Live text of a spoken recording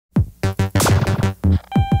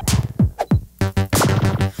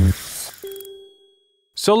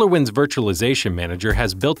SolarWinds Virtualization Manager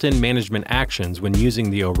has built-in management actions when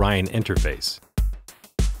using the Orion interface.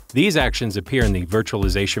 These actions appear in the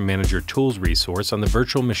Virtualization Manager Tools resource on the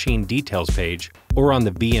Virtual Machine Details page or on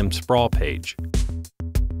the VM Sprawl page.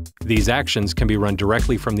 These actions can be run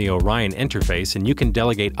directly from the Orion interface, and you can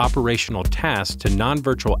delegate operational tasks to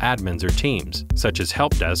non-virtual admins or teams, such as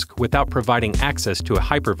Help Desk, without providing access to a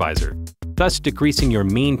hypervisor, thus decreasing your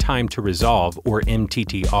mean time to resolve, or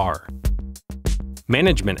MTTR.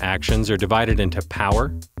 Management actions are divided into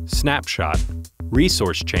Power, Snapshot,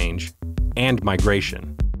 Resource Change, and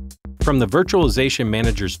Migration. From the Virtualization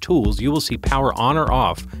Manager's tools, you will see power on or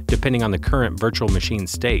off depending on the current virtual machine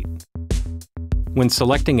state. When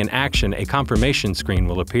selecting an action, a confirmation screen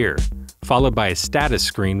will appear, followed by a status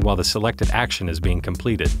screen while the selected action is being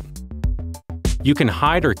completed. You can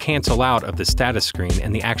hide or cancel out of the status screen,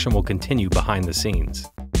 and the action will continue behind the scenes.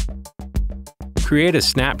 Create a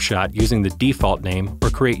snapshot using the default name or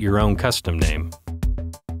create your own custom name.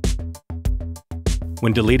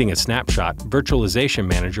 When deleting a snapshot, Virtualization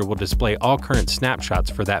Manager will display all current snapshots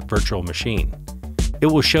for that virtual machine. It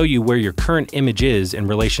will show you where your current image is in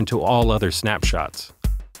relation to all other snapshots.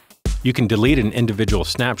 You can delete an individual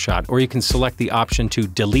snapshot, or you can select the option to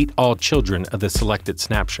delete all children of the selected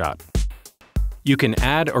snapshot. You can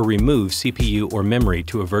add or remove CPU or memory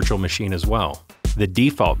to a virtual machine as well. The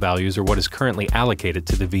default values are what is currently allocated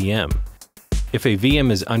to the VM. If a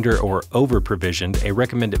VM is under or over-provisioned, a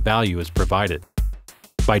recommended value is provided.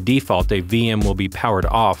 By default, a VM will be powered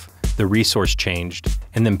off, the resource changed,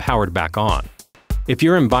 and then powered back on. If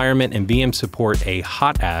your environment and VM support a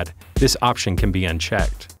hot add, this option can be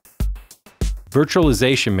unchecked.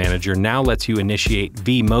 Virtualization Manager now lets you initiate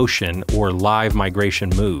vMotion or live migration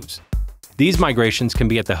moves. These migrations can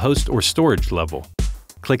be at the host or storage level.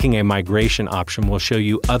 Clicking a migration option will show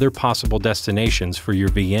you other possible destinations for your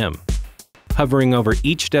VM. Hovering over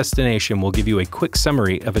each destination will give you a quick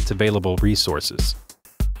summary of its available resources.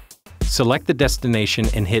 Select the destination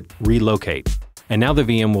and hit Relocate, and now the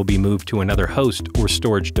VM will be moved to another host or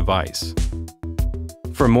storage device.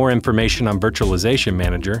 For more information on Virtualization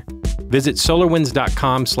Manager, visit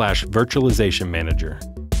solarwinds.com/virtualization manager.